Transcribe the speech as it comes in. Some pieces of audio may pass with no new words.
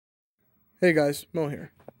Hey guys, Mo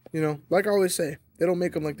here. Like I always say, they don't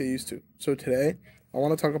make them like they used to. So today, I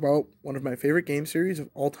want to talk about one of my favorite game series of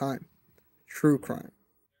all time, True Crime.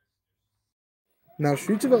 Now,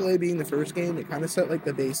 Streets of LA being the first game, it kind of set like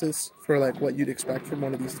the basis for like what you'd expect from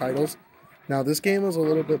one of these titles. Now, this game was a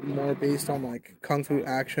little bit more based on like kung fu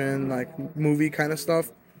action, like movie kind of stuff.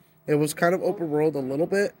 It was kind of open world a little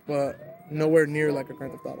bit, but nowhere near like a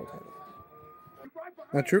Grand Theft Auto title.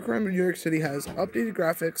 Now, True Crime in New York City has updated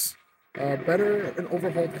graphics, better and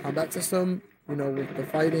overhauled combat system, with the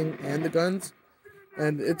fighting and the guns.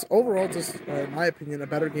 And it's overall just, in my opinion, a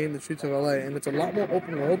better game than Streets of LA. And it's a lot more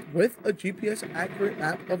open world with a GPS accurate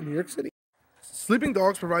map of New York City. Sleeping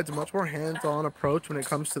Dogs provides a much more hands-on approach when it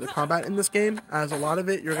comes to the combat in this game, as a lot of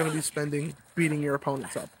it you're going to be spending beating your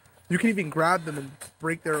opponents up. You can even grab them and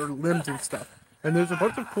break their limbs and stuff. And there's a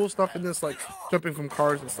bunch of cool stuff in this, like jumping from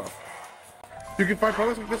cars and stuff. You can find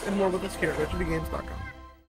products like this and more with us here at RetroBGames.com.